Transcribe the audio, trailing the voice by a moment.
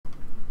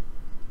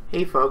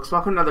Hey folks,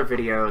 welcome to another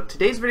video.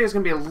 Today's video is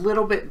going to be a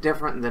little bit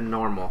different than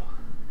normal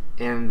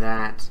in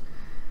that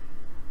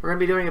we're going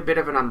to be doing a bit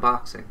of an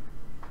unboxing.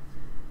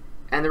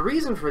 And the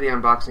reason for the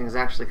unboxing is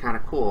actually kind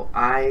of cool.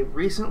 I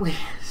recently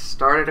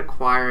started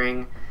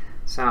acquiring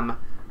some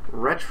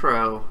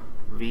retro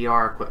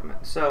VR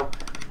equipment. So,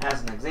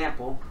 as an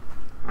example,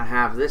 I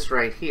have this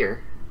right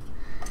here.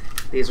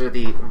 These are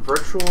the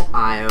Virtual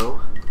IO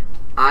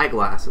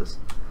eyeglasses.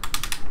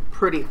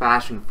 Pretty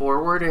fashion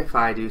forward, if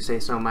I do say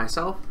so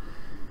myself.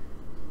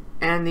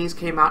 And these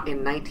came out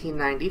in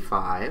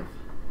 1995,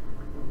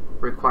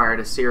 required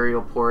a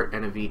serial port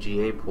and a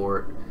VGA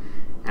port,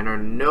 and are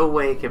no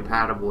way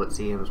compatible, it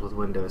seems, with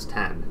Windows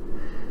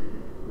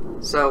 10.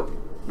 So,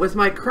 with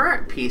my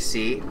current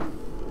PC,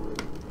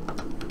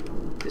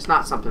 it's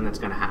not something that's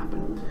going to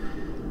happen.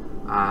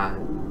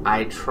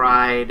 I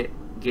tried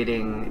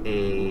getting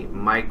a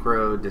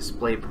micro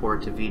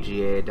DisplayPort to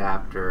VGA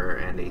adapter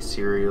and a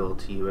serial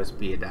to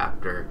USB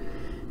adapter,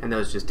 and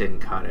those just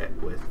didn't cut it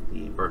with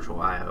the Virtual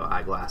IO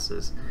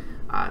eyeglasses.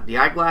 The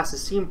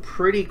eyeglasses seem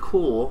pretty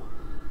cool.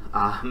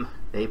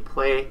 They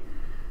play,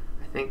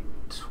 I think,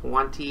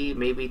 20,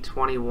 maybe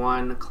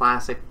 21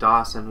 classic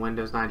DOS and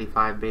Windows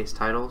 95 based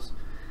titles.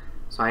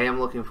 So I am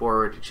looking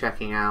forward to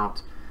checking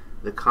out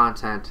the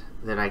content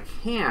that I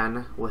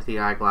can with the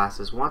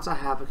eyeglasses once I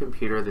have a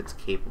computer that's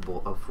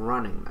capable of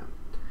running them.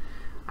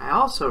 I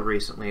also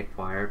recently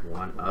acquired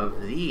one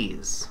of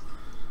these.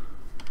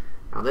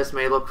 Now this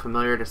may look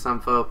familiar to some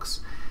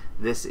folks.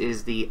 This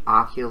is the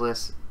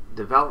Oculus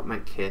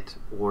Development Kit,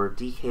 or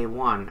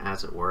DK1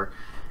 as it were,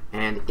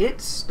 and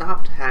it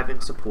stopped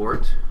having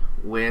support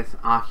with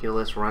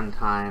Oculus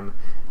Runtime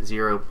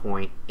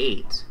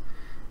 0.8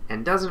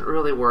 and doesn't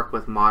really work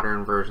with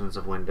modern versions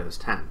of Windows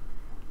 10.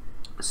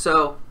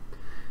 So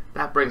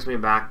that brings me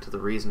back to the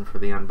reason for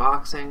the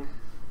unboxing.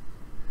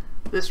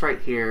 This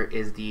right here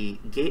is the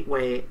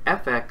Gateway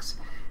FX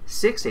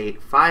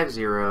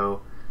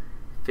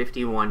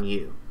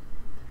 685051U.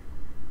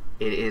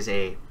 It is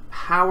a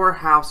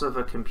powerhouse of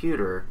a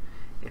computer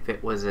if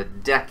it was a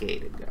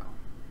decade ago.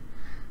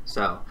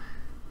 So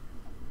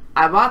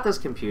I bought this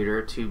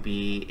computer to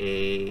be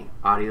a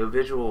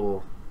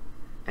audiovisual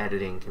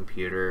editing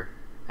computer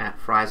at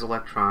Fry's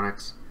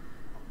Electronics,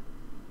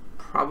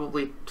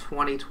 probably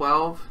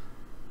 2012,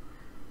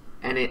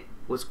 and it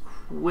was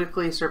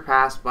quickly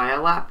surpassed by a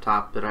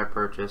laptop that I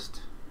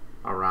purchased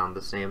around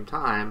the same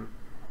time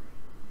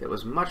that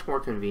was much more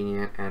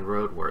convenient and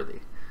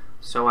roadworthy.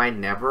 So I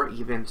never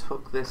even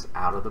took this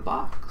out of the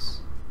box.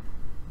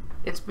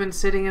 It's been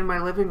sitting in my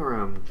living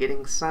room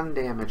getting sun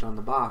damage on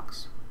the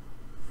box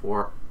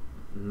for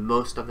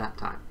most of that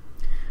time.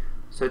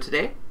 So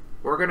today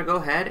we're going to go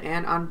ahead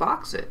and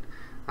unbox it.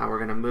 We're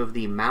going to move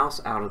the mouse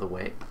out of the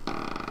way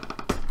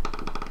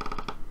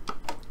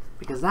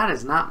because that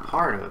is not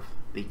part of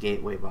the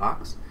Gateway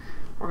box.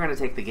 We're going to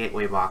take the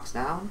Gateway box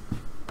down.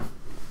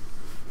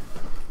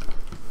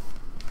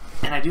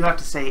 And I do have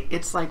to say,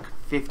 it's like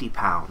 50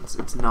 pounds.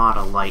 It's not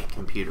a light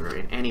computer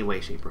in any way,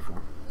 shape, or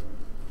form.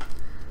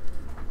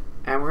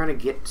 And we're going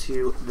to get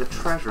to the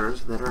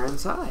treasures that are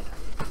inside.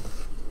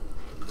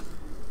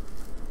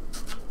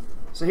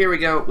 So here we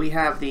go. We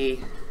have the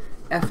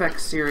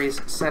FX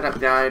series setup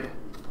guide.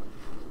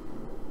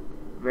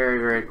 Very,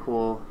 very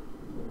cool.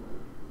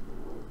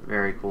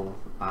 Very cool.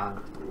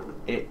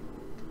 It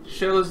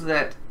shows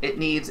that it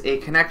needs a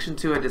connection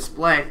to a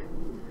display.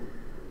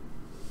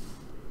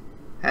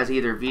 Has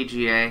either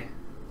VGA,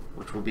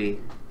 which will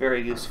be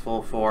very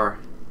useful for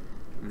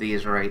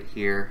these right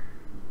here,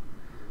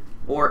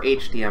 or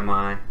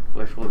HDMI,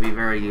 which will be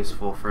very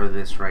useful for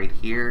this right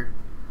here,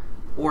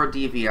 or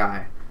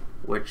DVI,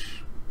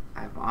 which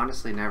I've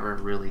honestly never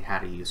really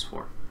had a use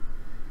for.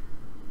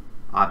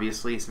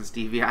 Obviously, since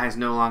DVI is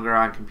no longer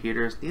on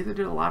computers, neither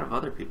do a lot of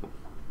other people.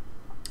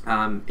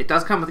 It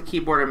does come with a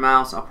keyboard and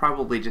mouse. I'll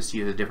probably just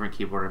use a different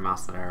keyboard and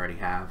mouse that I already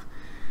have.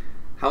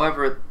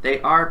 However,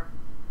 they are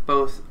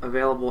both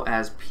available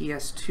as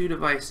PS2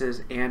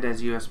 devices and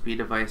as USB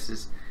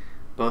devices.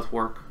 Both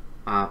work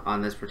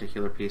on this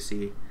particular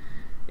PC.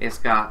 It's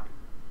got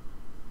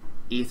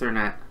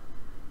Ethernet.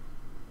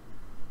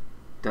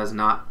 Does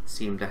not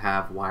seem to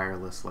have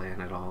wireless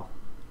LAN at all.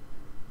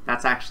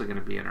 That's actually going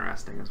to be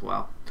interesting as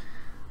well.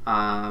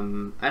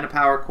 And a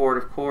power cord,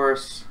 of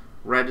course,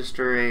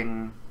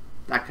 registering,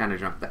 that kind of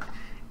junk.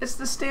 It's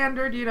the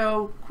standard, you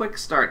know, quick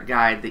start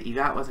guide that you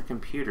got with a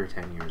computer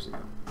 10 years ago.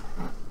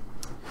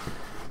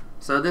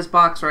 So this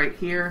box right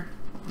here,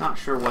 not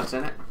sure what's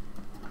in it.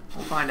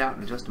 We'll find out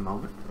in just a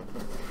moment.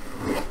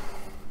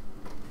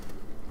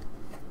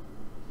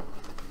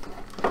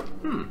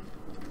 It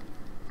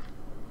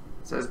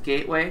says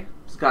Gateway.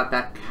 It's got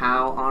that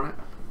cow on it.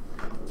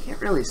 Can't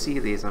really see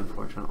these,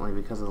 unfortunately,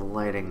 because of the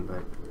lighting,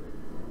 but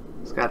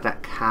it's got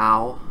that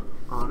cow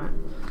on it.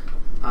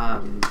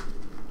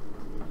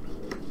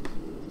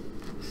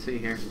 Let's see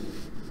here.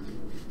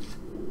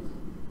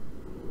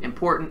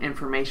 Important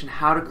information: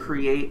 how to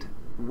create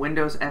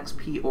Windows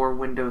XP or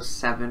Windows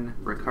 7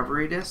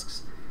 recovery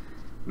disks.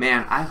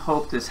 Man, I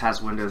hope this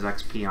has Windows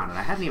XP on it.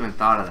 I hadn't even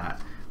thought of that.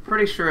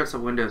 Pretty sure it's a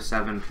Windows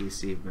 7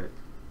 PC, but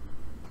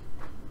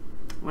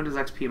Windows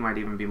XP might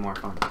even be more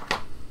fun.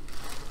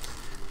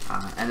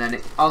 And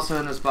then also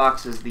in this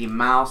box is the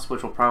mouse,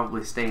 which will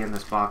probably stay in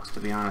this box, to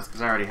be honest,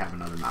 because I already have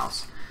another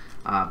mouse.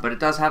 But it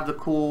does have the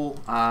cool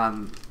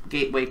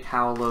Gateway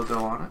cowl logo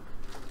on it.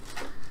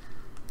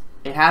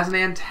 It has an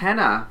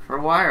antenna for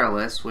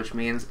wireless, which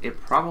means it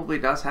probably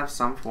does have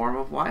some form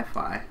of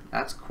Wi-Fi.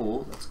 That's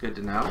cool. That's good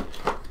to know.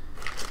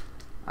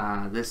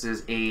 This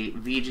is a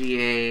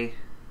VGA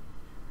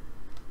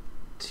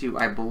to,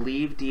 I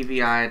believe,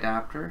 DVI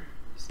adapter.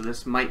 So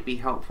this might be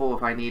helpful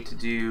if I need to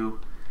do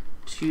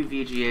 2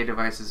 VGA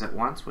devices at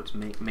once, which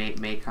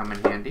may come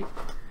in handy.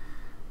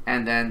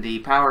 And then the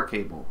power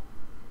cable,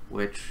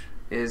 which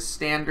is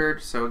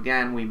standard, so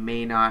again, we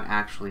may not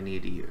actually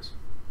need to use.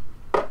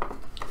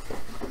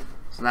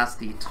 So that's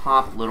the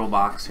top little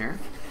box here.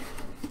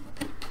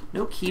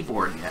 No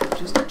keyboard yet,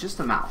 just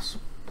a mouse.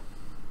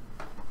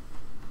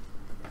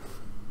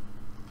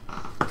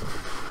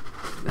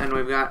 Then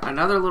we've got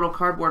another little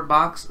cardboard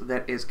box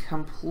that is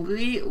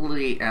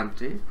completely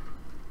empty.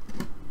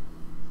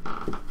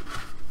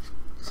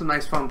 Some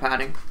nice foam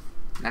padding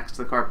next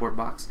to the cardboard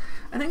box.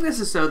 I think this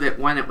is so that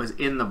when it was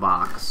in the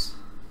box,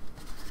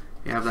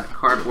 you have that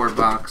cardboard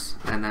box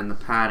and then the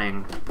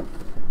padding.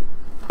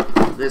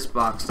 This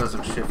box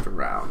doesn't shift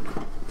around.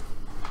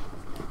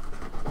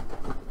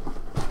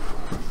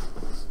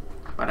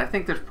 But I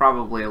think there's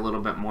probably a little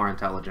bit more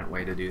intelligent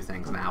way to do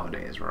things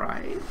nowadays,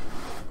 right?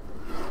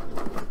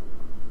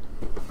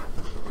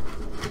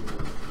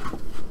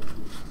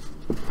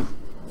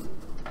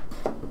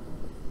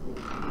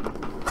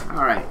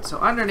 Alright, so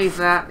underneath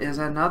that is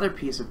another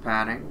piece of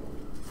padding.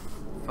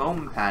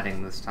 Foam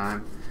padding this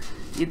time.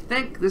 You'd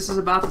think this is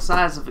about the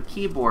size of a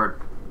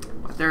keyboard,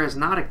 but there is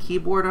not a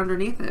keyboard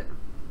underneath it.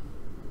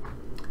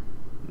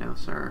 No,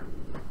 sir.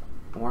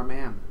 Or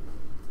ma'am.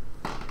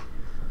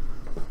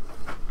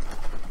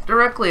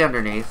 Directly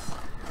underneath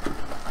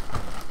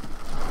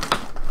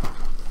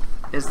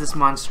is this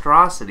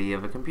monstrosity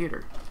of a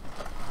computer.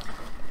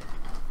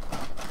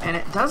 And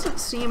it doesn't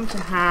seem to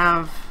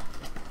have,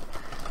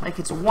 like,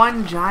 it's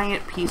one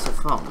giant piece of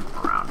foam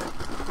around it.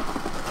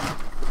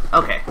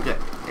 Okay, good.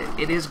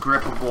 It is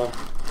grippable.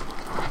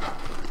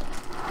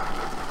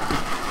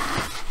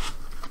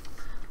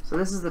 So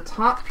this is the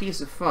top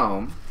piece of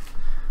foam.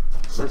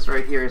 This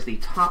right here is the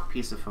top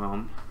piece of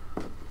foam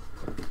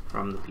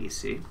from the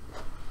PC.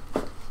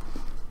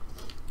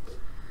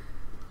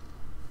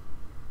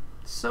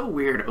 It's so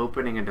weird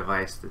opening a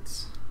device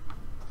that's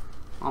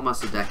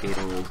almost a decade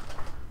old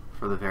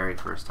for the very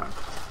first time.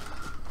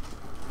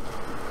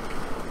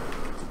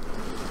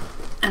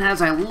 And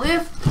as I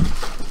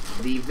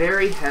lift the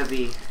very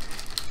heavy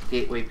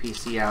Gateway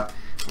PC out,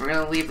 we're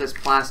going to leave this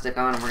plastic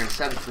on and we're going to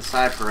set it to the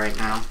side for right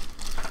now.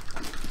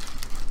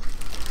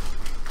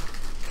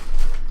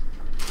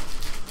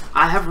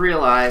 I have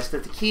realized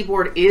that the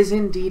keyboard is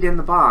indeed in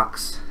the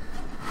box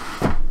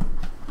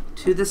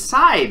to the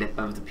side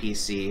of the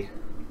PC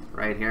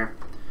right here.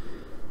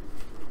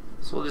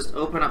 So we'll just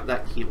open up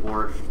that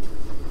keyboard.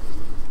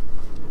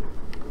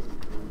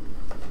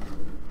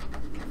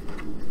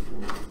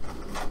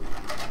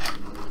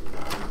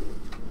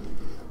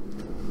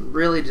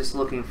 Really just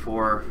looking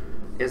for,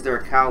 is there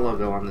a cowl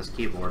logo on this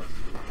keyboard?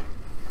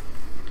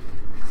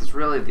 It's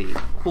really the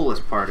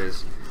coolest part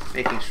is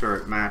making sure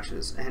it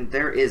matches, and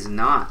there is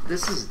not.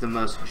 This is the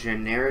most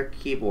generic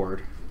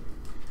keyboard.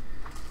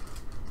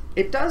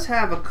 It does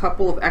have a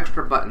couple of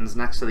extra buttons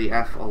next to the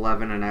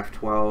F11 and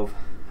F12.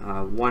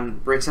 One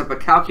brings up a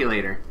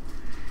calculator,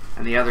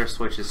 and the other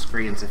switches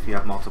screens if you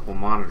have multiple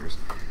monitors.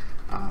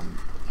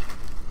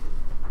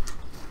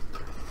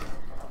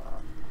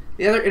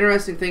 The other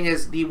interesting thing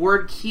is the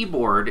word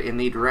keyboard in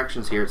the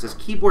directions here. It says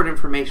keyboard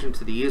information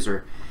to the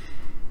user.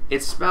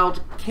 It's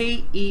spelled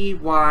K-E-Y-B-O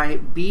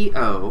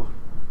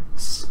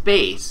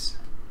space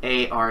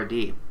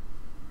A-R-D.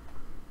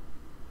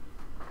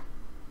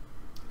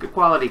 Good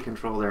quality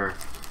control there.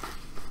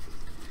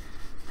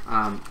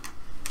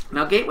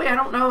 Now Gateway, I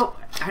don't know,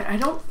 I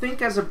don't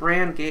think as a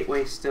brand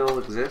Gateway still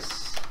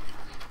exists.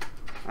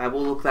 I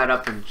will look that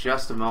up in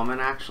just a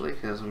moment actually,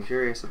 because I'm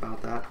curious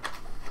about that.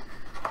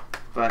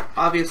 But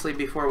obviously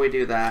before we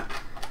do that,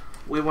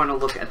 we want to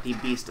look at the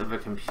beast of a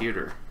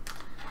computer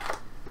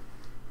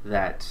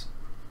that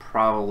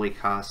probably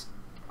cost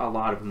a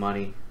lot of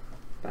money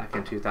back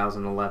in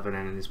 2011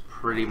 and is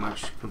pretty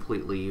much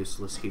completely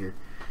useless here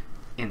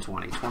in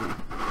 2020.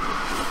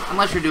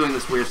 Unless you're doing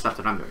this weird stuff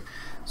that I'm doing.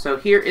 So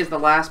here is the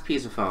last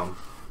piece of foam.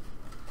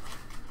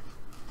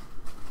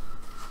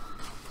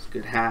 It's a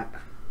good hat.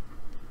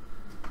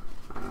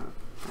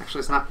 Actually,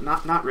 it's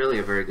not really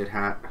a very good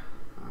hat.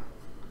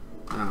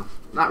 No,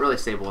 not really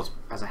stable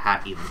as a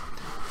hat even.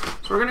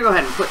 So we're going to go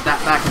ahead and put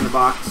that back in the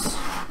box.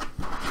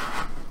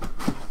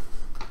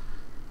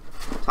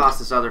 Toss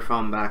this other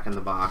foam back in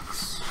the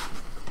box.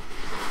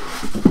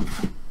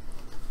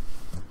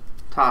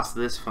 Toss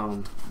this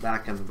foam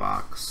back in the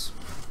box.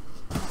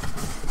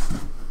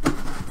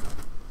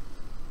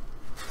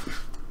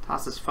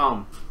 Toss this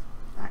foam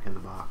back in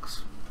the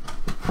box.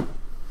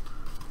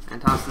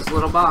 and toss this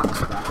little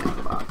box back in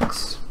the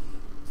box.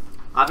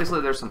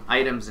 Obviously there's some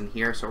items in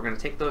here, so we're going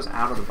to take those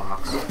out of the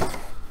box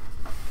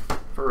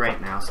for right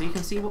now so you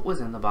can see what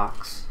was in the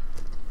box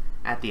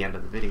at the end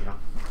of the video.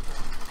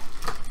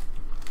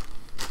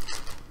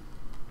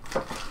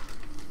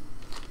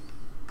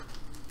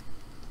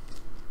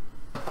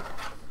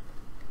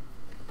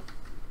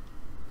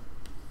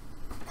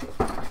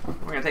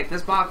 We're going to take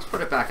this box, put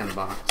it back in the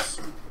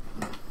box.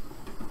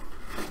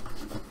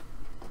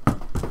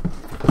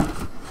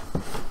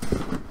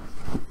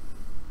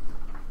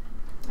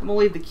 And we'll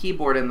leave the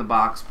keyboard in the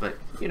box, but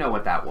you know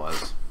what that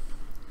was.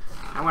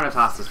 I'm going to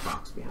toss this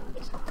box behind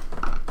us.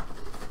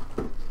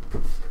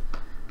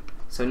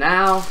 So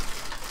now,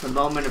 the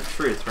moment of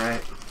truth,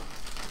 right?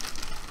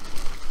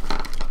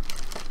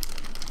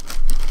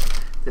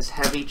 This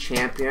heavy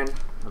champion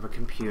of a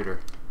computer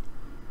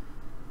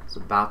is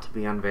about to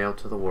be unveiled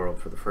to the world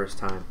for the first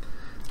time.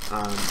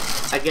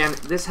 Again,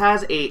 this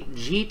has a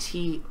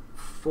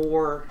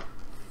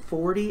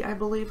GT440, I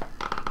believe.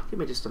 Give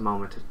me just a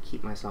moment to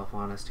keep myself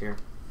honest here.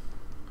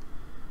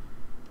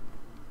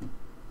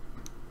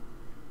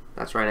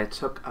 That's right, I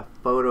took a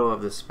photo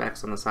of the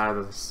specs on the side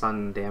of the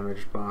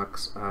sun-damaged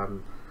box. I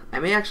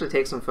may actually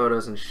take some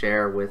photos and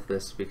share with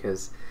this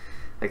because,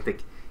 like, the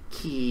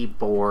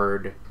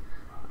keyboard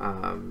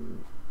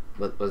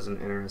was an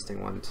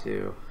interesting one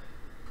too.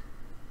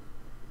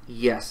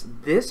 Yes,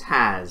 this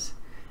has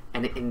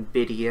an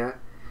NVIDIA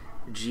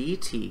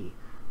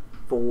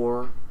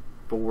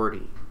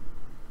GT440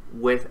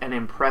 with an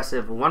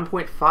impressive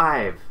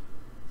 1.5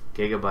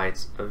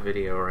 gigabytes of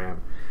video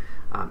RAM.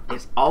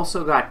 It's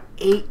also got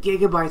 8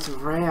 gigabytes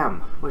of RAM,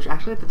 which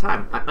actually at the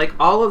time, like,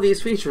 all of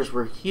these features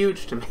were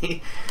huge to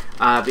me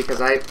because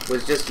I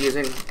was just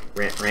using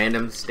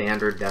random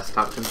standard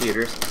desktop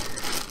computers.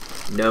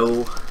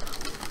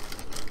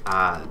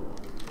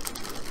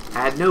 I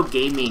had no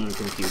gaming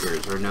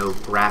computers or no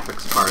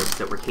graphics cards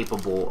that were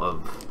capable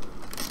of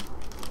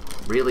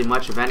really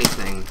much of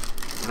anything,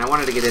 and I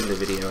wanted to get into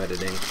video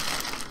editing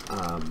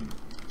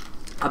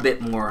a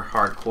bit more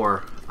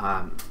hardcore.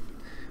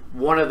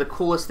 One of the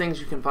coolest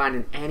things you can find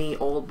in any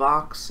old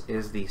box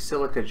is the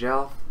silica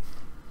gel.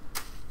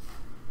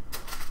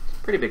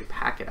 Pretty big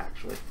packet,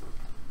 actually.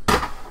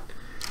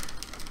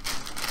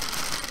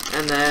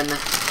 And then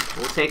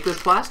we'll take this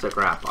plastic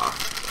wrap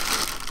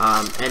off.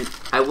 And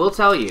I will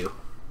tell you,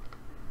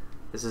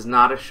 this is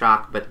not a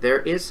shock, but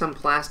there is some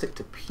plastic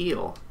to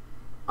peel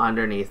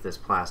underneath this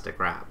plastic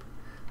wrap.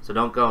 So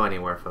don't go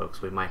anywhere,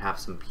 folks. We might have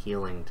some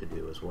peeling to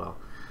do as well.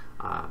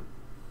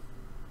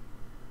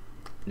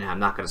 Nah, I'm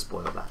not going to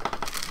spoil that.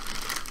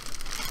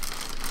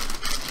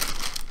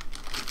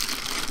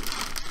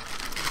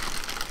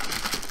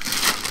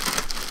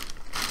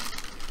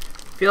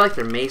 I feel like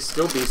there may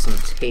still be some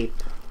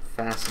tape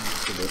fastened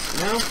to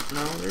this. No,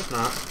 there's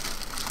not.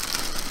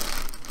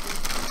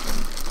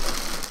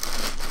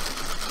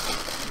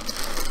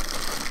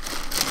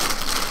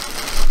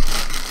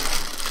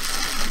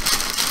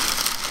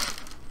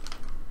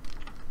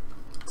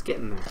 It's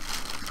getting there.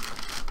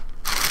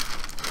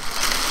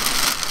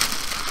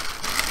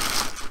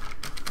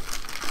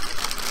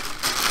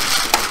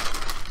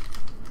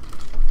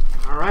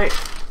 Alright,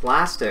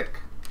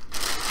 plastic.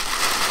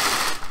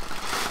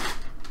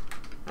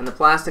 And the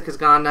plastic is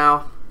gone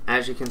now.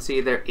 As you can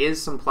see, there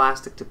is some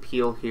plastic to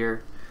peel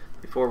here.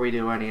 Before we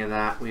do any of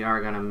that, we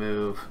are going to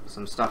move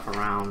some stuff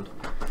around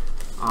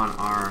on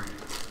our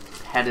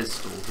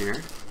pedestal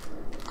here.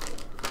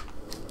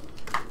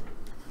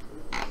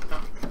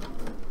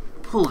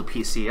 Pull the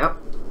PC up.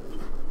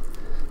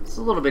 It's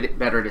a little bit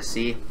better to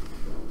see.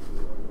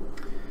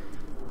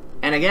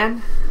 And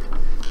again,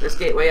 this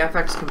Gateway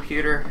FX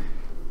computer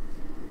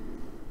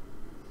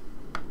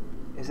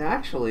is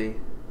actually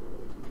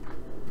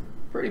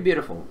pretty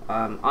beautiful.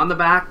 On the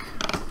back,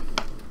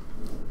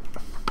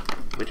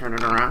 we turn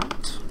it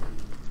around.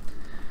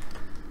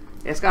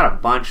 It's got a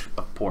bunch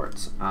of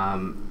ports.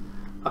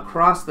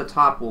 Across the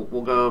top,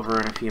 we'll go over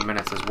in a few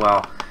minutes as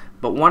well.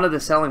 But one of the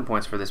selling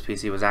points for this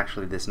PC was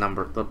actually this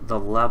number, the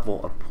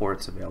level of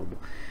ports available.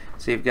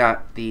 So you've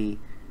got the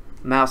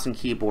mouse and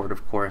keyboard,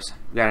 of course.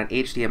 You've got an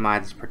HDMI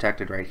that's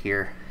protected right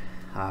here.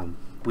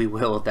 We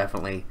will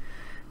definitely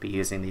be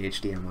using the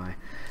HDMI.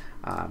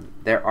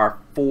 There are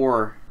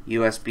 4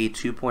 USB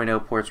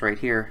 2.0 ports right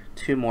here,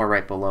 2 more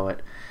right below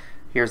it.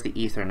 Here's the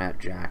Ethernet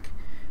jack.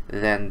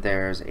 Then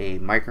there's a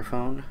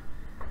microphone,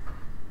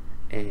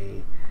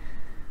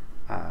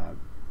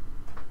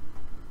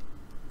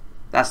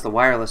 that's the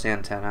wireless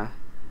antenna,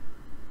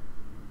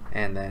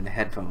 and then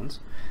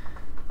headphones.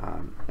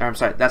 I'm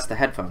sorry, that's the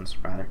headphones,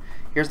 rather.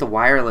 Here's the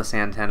wireless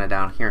antenna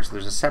down here, so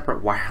there's a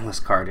separate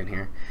wireless card in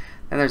here.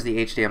 Then there's the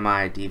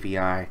HDMI,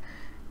 DVI,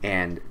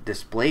 and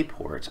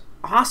DisplayPort.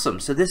 Awesome!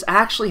 So this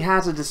actually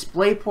has a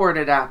DisplayPort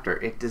adapter.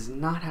 It does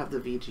not have the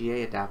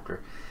VGA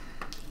adapter.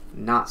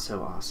 Not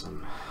so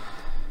awesome.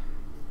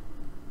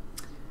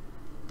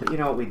 But you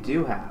know what we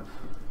do have?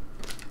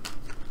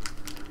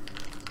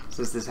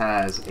 Since this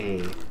has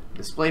a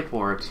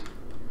DisplayPort,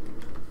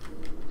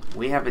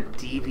 we have a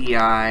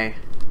DVI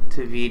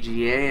to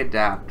VGA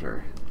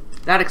adapter.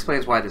 that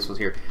explains why this was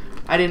here.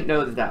 I didn't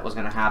know that that was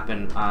going to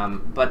happen,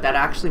 but that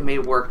actually may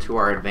work to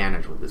our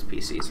advantage with this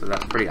PC, so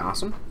that's pretty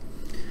awesome.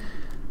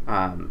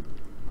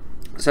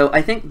 So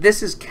I think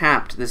this is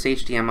capped, this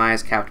HDMI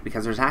is capped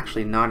because there's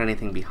actually not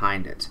anything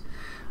behind it.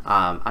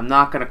 I'm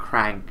not going to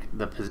crack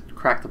the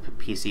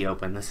PC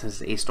open. This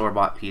is a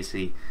store-bought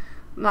PC.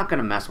 I'm not going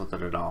to mess with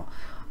it at all.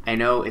 I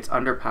know it's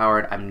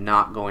underpowered. I'm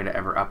not going to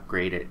ever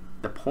upgrade it.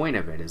 The point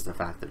of it is the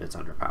fact that it's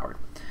underpowered.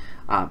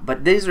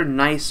 But these are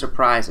nice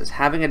surprises.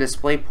 Having a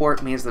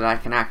DisplayPort means that I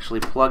can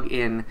actually plug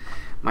in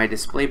my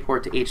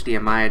DisplayPort to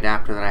HDMI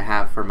adapter that I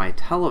have for my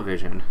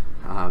television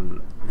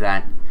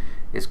that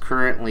is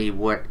currently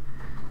what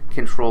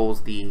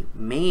controls the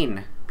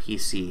main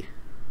PC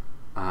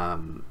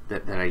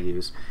that I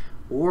use.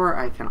 Or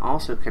I can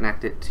also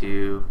connect it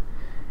to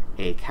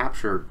a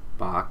capture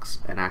box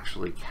and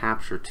actually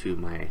capture to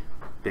my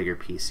bigger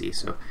PC.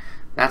 So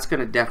that's going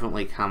to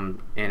definitely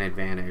come in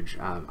advantage.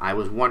 I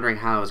was wondering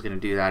how I was going to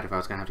do that, if I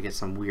was going to have to get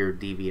some weird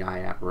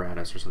DVI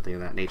apparatus or something of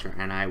that nature,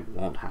 and I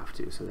won't have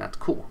to, so that's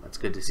cool. That's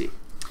good to see.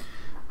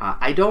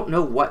 I don't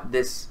know what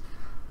this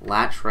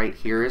latch right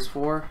here is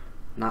for.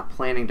 Not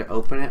planning to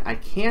open it. I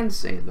can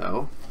say,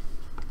 though,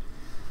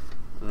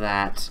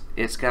 that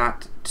it's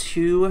got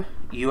two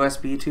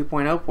USB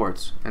 2.0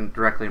 ports and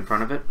directly in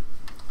front of it.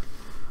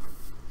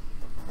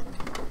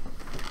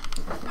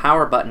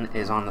 Power button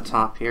is on the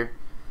top here.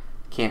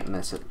 Can't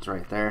miss it, it's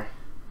right there.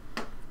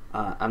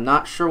 I'm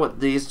not sure what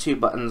these two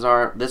buttons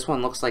are. This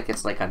one looks like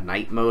it's like a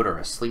night mode or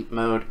a sleep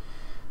mode.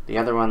 The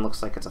other one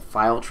looks like it's a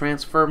file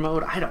transfer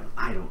mode. I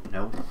don't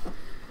know.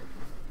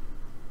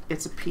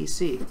 It's a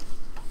PC.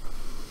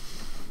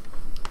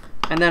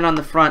 And then on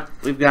the front,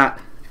 we've got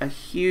a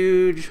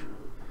huge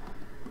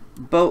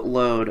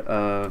boatload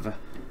of,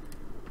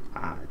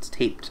 it's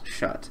taped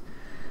shut,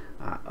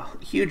 a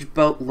huge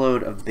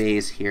boatload of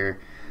bays here,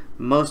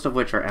 most of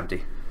which are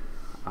empty.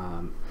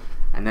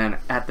 And then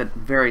at the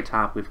very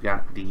top, we've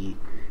got the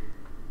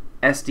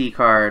SD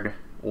card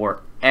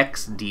or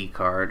XD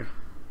card,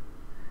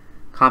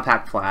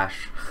 compact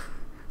flash,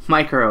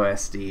 micro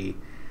SD.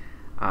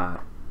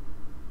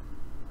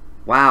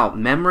 Wow,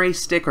 memory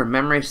stick or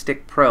memory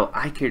stick pro.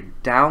 I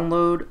could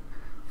download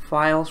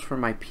files from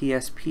my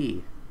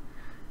PSP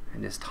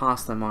and just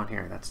toss them on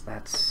here.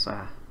 That's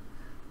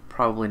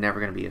probably never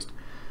going to be used.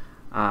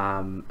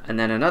 And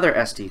then another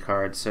SD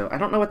card. So I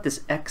don't know what this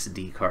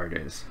XD card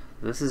is.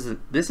 This is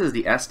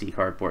the SD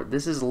card port.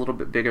 This is a little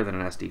bit bigger than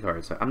an SD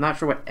card, so I'm not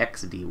sure what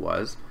XD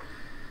was.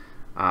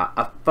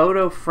 A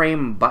photo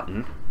frame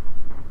button.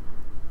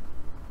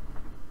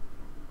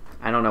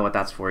 I don't know what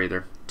that's for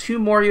either. Two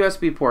more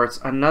USB ports,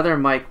 another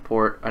mic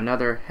port,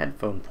 another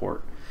headphone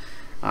port,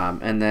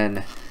 and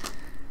then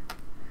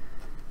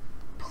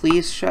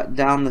please shut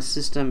down the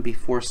system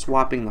before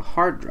swapping the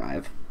hard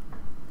drive.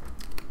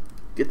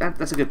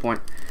 That's a good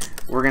point.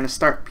 We're going to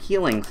start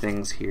peeling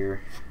things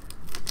here.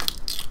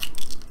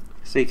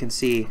 So you can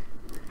see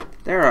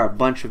there are a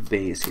bunch of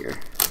bays here.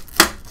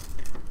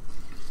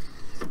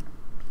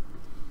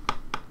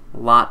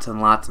 Lots and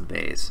lots of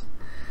bays.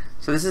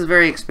 So this is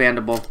very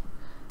expandable.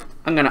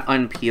 I'm going to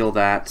unpeel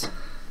that.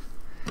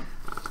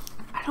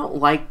 I don't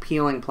like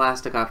peeling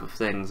plastic off of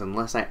things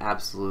unless I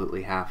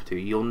absolutely have to.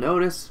 You'll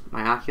notice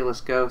my Oculus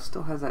Go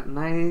still has that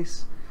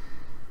nice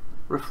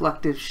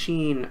reflective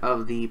sheen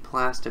of the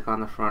plastic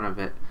on the front of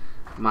it.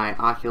 My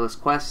Oculus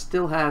Quest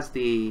still has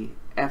the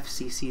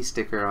FCC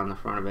sticker on the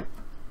front of it.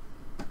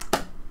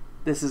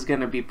 This is going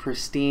to be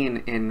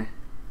pristine in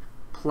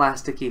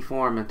plasticky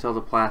form until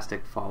the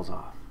plastic falls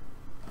off.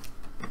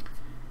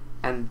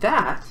 And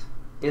that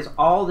is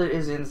all that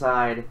is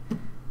inside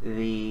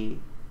the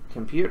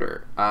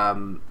computer.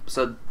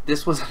 So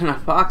this was an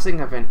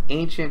unboxing of an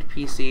ancient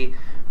PC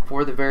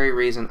for the very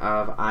reason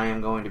of I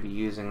am going to be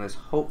using this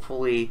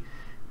hopefully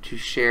to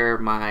share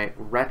my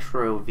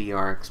retro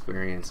VR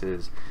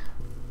experiences.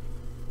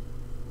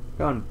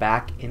 Going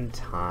back in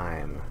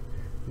time.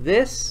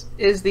 This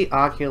is the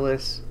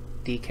Oculus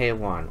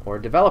DK1 or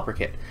developer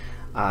kit.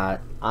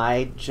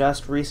 I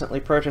just recently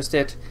purchased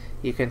it.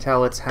 You can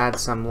tell it's had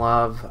some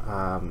love.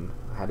 I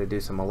had to do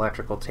some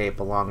electrical tape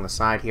along the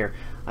side here.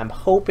 I'm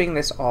hoping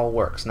this all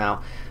works.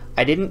 Now,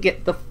 I didn't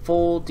get the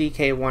full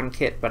DK1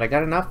 kit, but I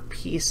got enough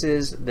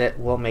pieces that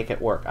will make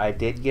it work. I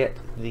did get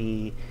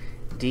the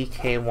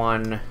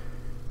DK1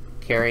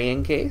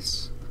 carrying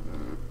case,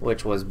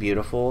 which was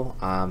beautiful.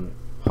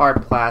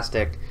 Hard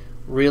plastic,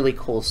 really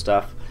cool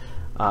stuff.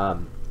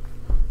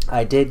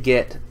 I did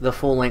get the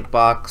full link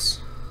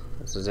box.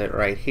 This is it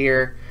right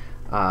here.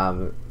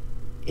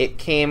 It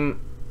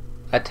came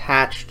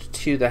attached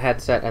to the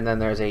headset, and then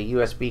there's a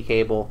USB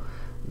cable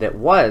that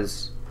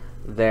was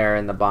there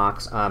in the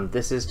box.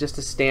 This is just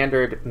a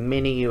standard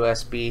mini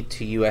USB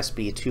to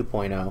USB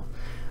 2.0.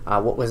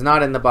 What was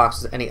not in the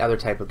box was any other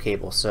type of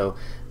cable. So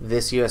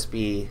this this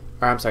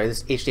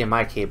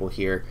HDMI cable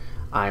here,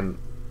 I'm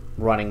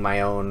running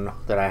my own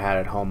that I had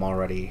at home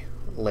already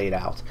laid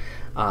out.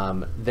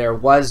 There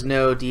was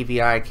no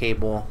DVI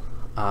cable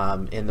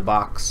in the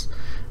box.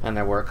 and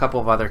there were a couple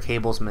of other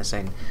cables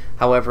missing.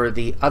 However,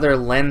 the other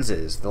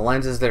lenses, the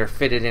lenses that are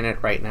fitted in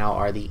it right now,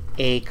 are the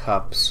A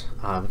cups.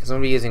 Because I'm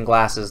going to be using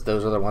glasses,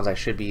 those are the ones I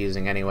should be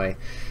using anyway.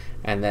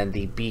 And then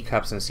the B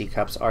cups and C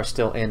cups are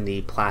still in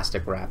the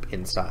plastic wrap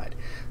inside.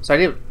 So I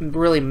didn't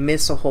really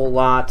miss a whole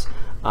lot.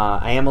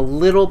 I am a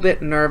little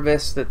bit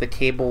nervous that the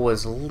cable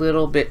was a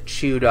little bit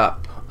chewed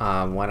up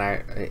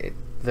when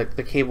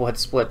the cable had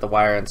split. The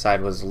wire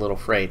inside was a little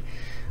frayed.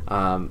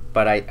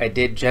 But I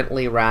did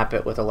gently wrap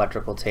it with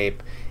electrical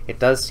tape. It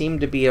does seem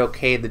to be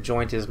okay. The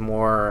joint is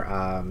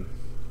more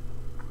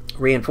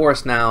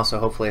reinforced now, so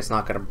hopefully it's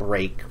not going to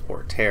break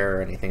or tear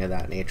or anything of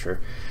that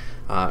nature.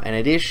 And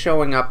it is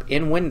showing up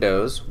in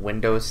Windows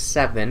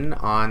 7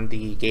 on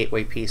the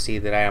Gateway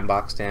PC that I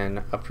unboxed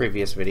in a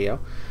previous video.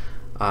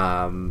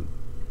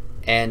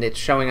 And it's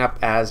showing up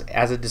as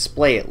a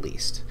display at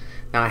least.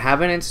 Now I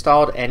haven't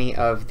installed any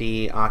of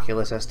the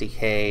Oculus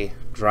SDK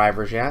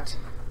drivers yet.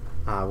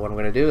 What I'm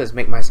going to do is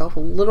make myself a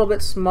little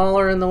bit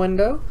smaller in the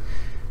window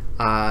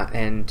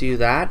and do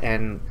that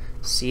and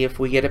see if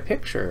we get a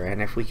picture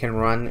and if we can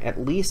run at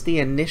least the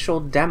initial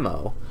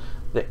demo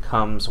that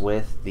comes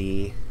with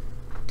the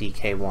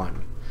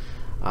DK1.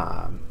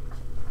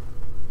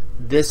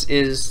 This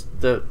is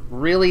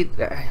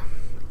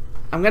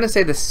I'm going to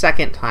say the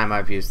second time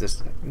I've used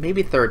this,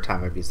 maybe third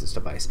time I've used this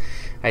device.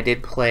 I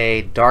did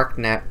play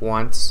Darknet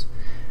once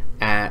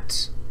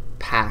at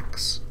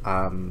PAX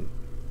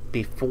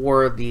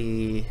before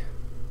the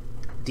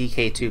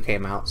DK2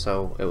 came out,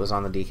 so it was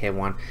on the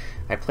DK1.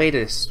 I played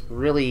this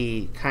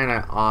really kind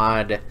of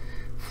odd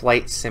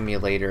flight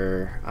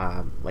simulator,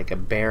 like a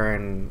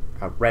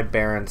Red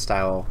Baron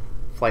style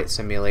flight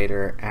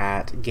simulator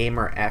at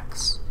Gamer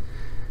X,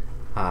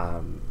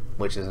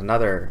 which is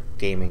another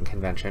gaming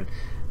convention,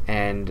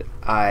 and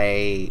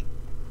I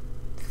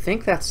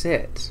think that's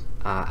it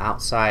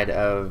outside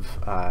of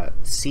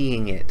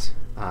seeing it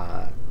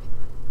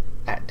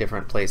at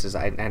different places.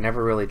 I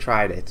never really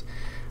tried it.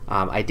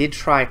 I did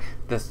try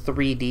the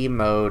 3D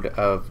mode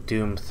of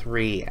Doom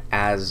 3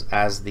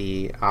 as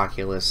the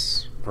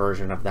Oculus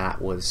version of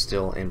that was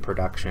still in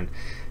production.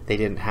 They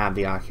didn't have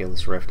the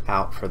Oculus Rift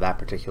out for that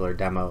particular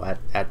demo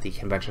at the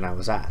convention I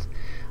was at.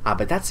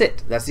 But that's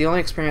it. That's the only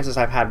experiences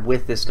I've had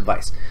with this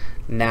device.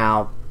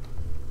 Now,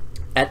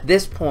 at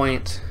this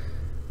point,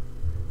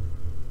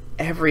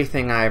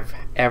 everything I've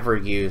ever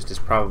used is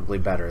probably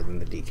better than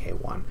the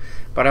DK1.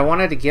 But I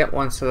wanted to get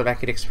one so that I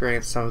could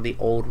experience some of the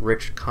old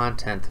rich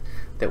content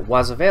that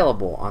was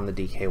available on the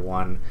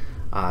DK1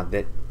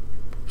 that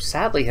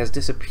sadly has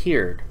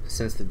disappeared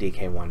since the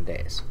DK1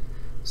 days.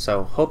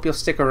 So hope you'll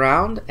stick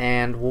around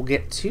and we'll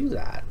get to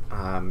that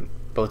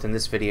both in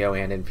this video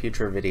and in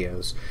future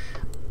videos.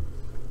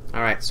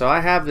 Alright, so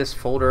I have this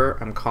folder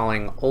I'm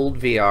calling Old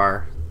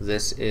VR.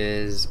 This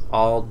is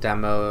all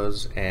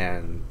demos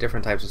and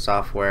different types of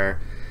software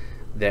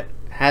that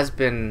has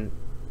been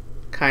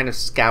kind of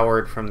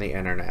scoured from the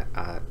internet.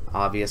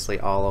 Obviously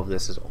all of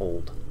this is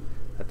old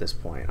at this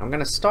point. I'm going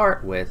to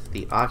start with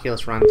the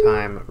Oculus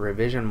Runtime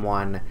Revision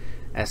 1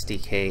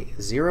 SDK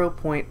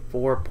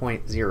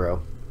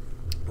 0.4.0,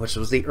 which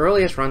was the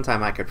earliest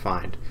runtime I could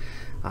find.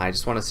 I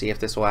just want to see if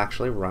this will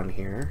actually run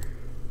here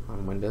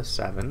on Windows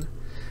 7.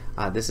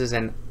 This is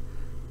an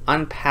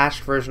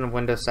unpatched version of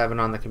Windows 7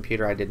 on the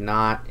computer. I did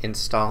not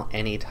install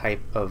any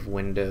type of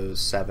Windows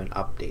 7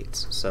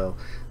 updates, so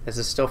this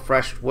is still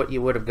fresh, what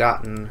you would have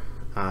gotten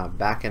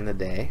back in the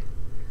day.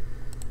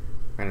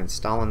 We're going to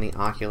install in the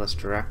Oculus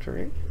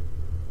directory.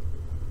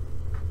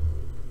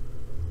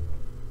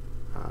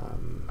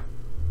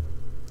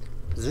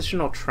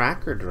 Positional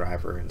tracker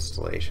driver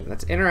installation.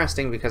 That's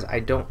interesting because I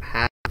don't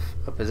have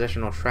a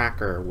positional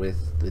tracker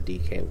with the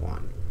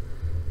DK1.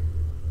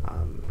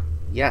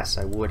 Yes,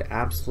 I would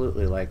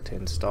absolutely like to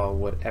install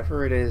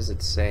whatever it is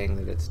it's saying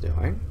that it's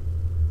doing.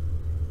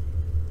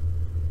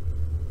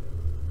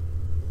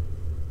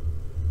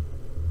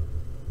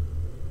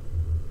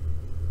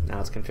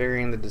 Now it's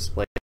configuring the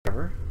display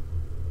driver.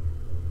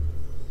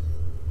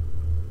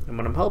 And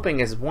what I'm hoping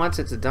is once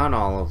it's done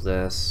all of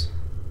this,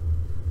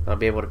 I'll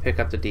be able to pick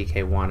up the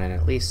DK1 and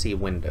at least see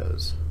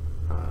Windows.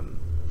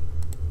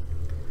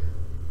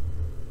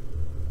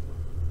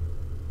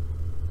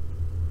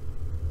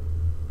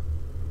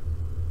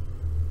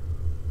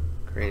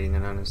 Creating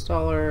an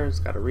uninstaller, it's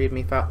got a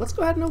README file. Let's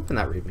go ahead and open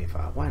that README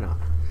file, why not?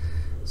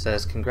 It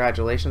says,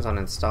 congratulations on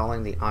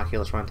installing the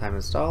Oculus Runtime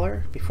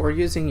Installer before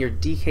using your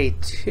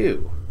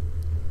DK2.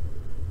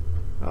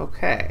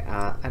 Okay,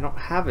 I don't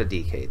have a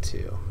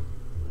DK2.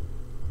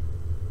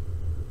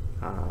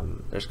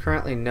 There's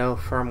currently no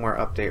firmware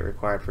update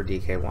required for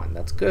DK1.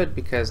 That's good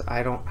because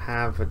I don't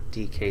have a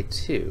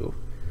DK2.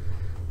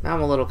 Now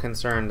I'm a little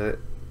concerned that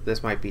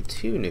this might be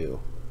too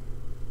new.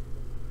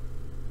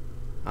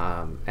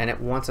 And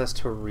it wants us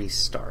to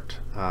restart.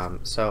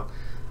 So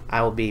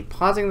I will be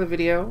pausing the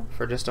video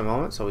for just a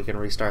moment so we can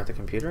restart the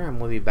computer,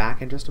 and we'll be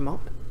back in just a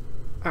moment.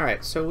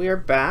 Alright, so we are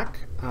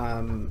back.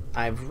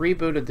 I've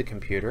rebooted the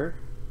computer.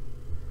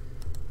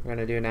 What we're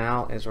going to do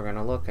now is we're going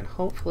to look, and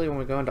hopefully when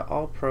we go into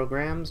all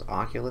programs,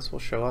 Oculus will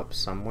show up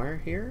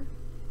somewhere here.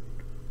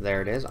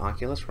 There it is,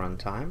 Oculus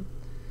Runtime.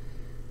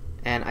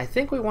 And I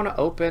think we want to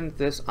open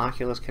this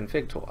Oculus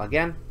config tool.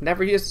 Again,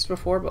 never used this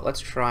before, but let's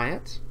try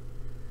it.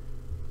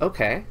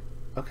 Okay,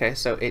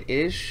 so it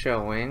is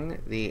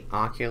showing the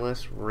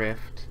Oculus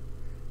Rift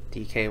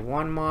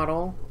DK1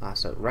 model,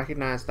 so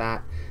recognize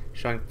that,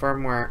 showing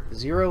firmware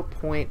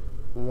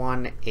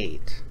 0.18.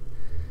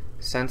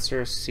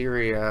 Sensor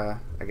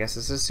Syria, I guess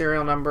this is a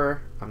serial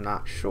number, I'm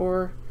not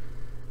sure.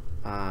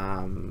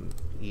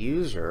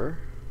 User,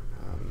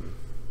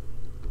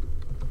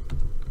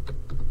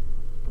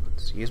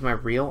 let's use my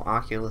real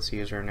Oculus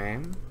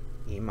username,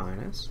 E-.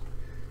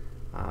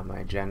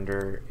 My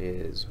gender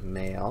is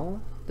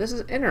male. This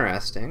is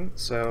interesting.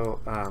 So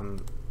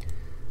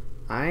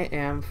I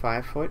am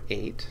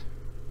 5'8".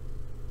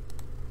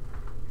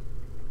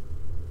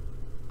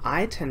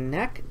 Eye to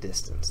neck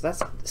distance.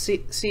 That's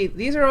see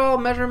these are all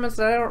measurements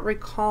that I don't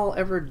recall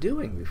ever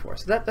doing before.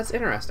 So that's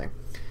interesting.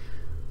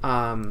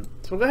 So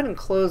we'll go ahead and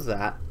close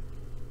that.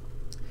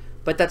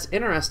 But that's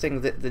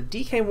interesting that the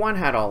DK1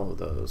 had all of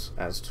those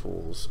as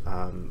tools,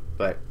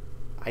 but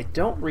I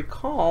don't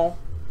recall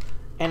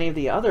any of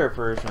the other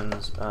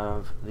versions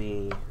of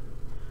the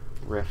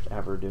Rift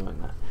ever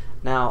doing that.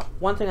 Now,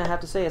 one thing I have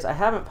to say is I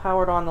haven't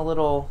powered on the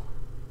little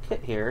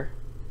kit here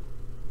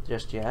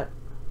just yet.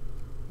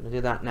 I'm going to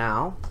do that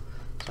now.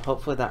 So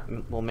hopefully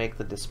that will make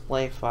the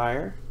display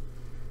fire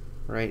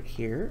right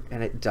here,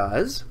 and it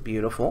does.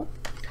 Beautiful.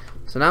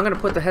 So now I'm going to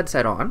put the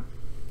headset on.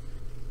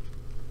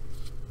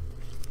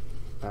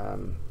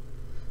 And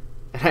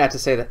I have to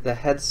say that the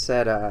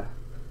headset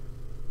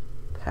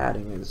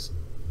padding is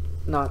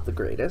not the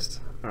greatest.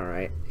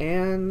 Alright,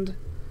 and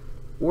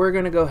we're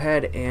going to go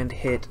ahead and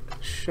hit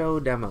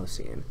Show Demo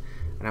Scene.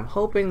 And I'm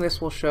hoping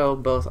this will show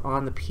both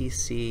on the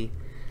PC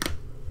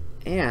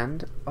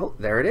and, oh,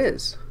 there it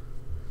is.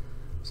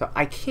 So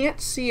I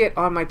can't see it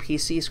on my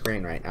PC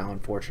screen right now,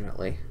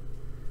 unfortunately.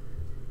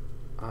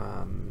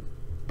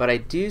 But I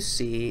do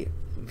see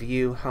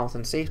View Health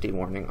and Safety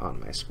Warning on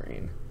my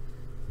screen.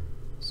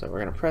 So we're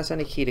going to press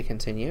any key to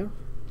continue.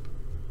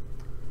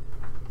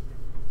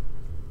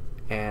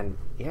 And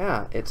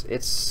yeah,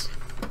 it's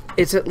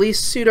at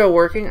least pseudo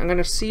working. I'm going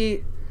to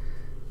see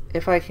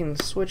if I can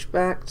switch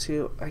back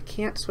to, I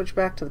can't switch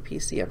back to the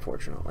PC,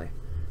 unfortunately.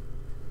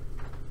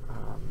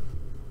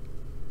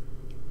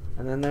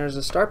 And then there's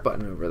a start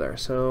button over there.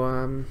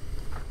 So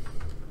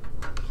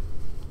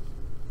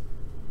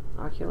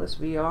Oculus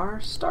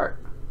VR, start.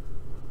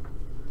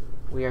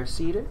 We are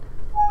seated.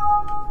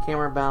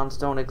 Camera bounds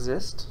don't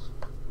exist.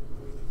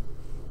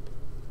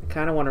 I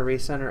kind of want to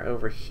recenter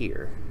over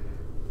here.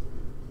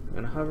 I'm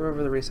going to hover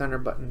over the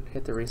recenter button,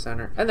 hit the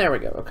recenter, and there we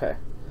go. Okay.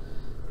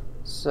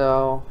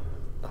 So,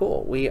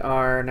 cool. We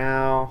are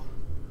now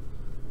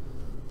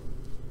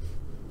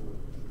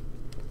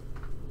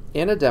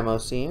in a demo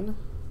scene.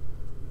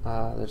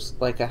 There's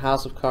like a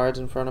house of cards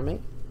in front of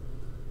me.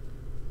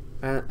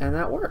 And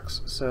that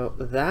works. So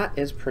that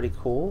is pretty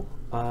cool.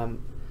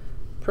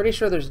 Pretty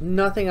sure there's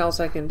nothing else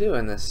I can do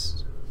in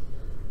this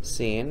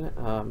scene.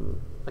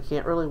 I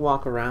can't really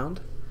walk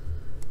around.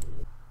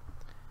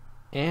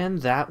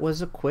 And that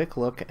was a quick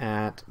look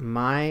at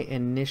my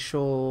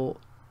initial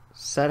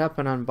setup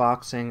and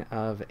unboxing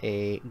of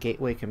a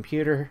gateway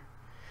computer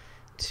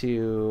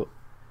to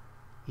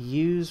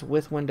use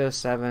with Windows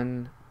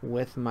 7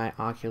 with my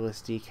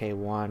Oculus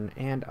DK1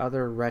 and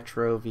other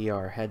retro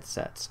VR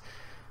headsets.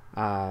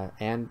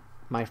 And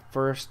my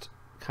first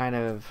kind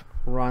of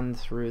run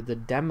through the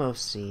demo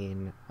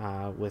scene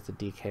with the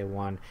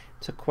DK1. It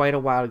took quite a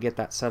while to get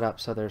that set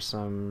up, so there's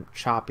some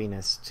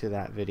choppiness to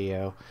that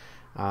video.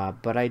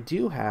 But I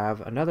do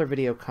have another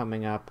video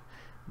coming up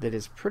that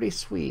is pretty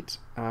sweet,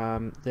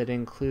 that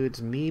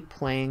includes me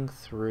playing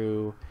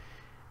through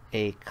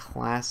a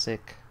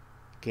classic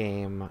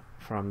game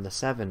from the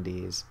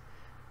 70s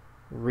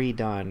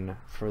redone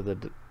for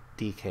the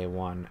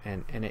DK1,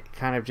 and it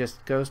kind of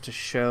just goes to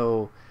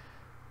show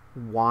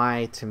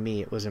why to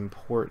me it was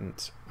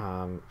important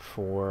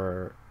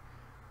for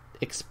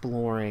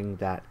exploring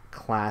that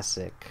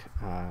classic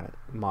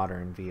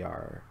modern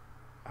VR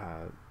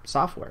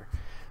software.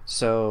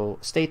 So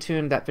stay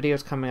tuned, that video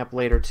is coming up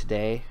later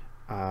today,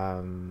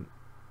 and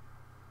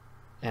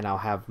I'll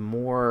have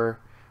more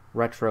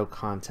retro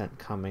content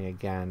coming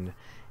again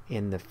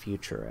in the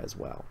future as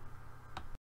well.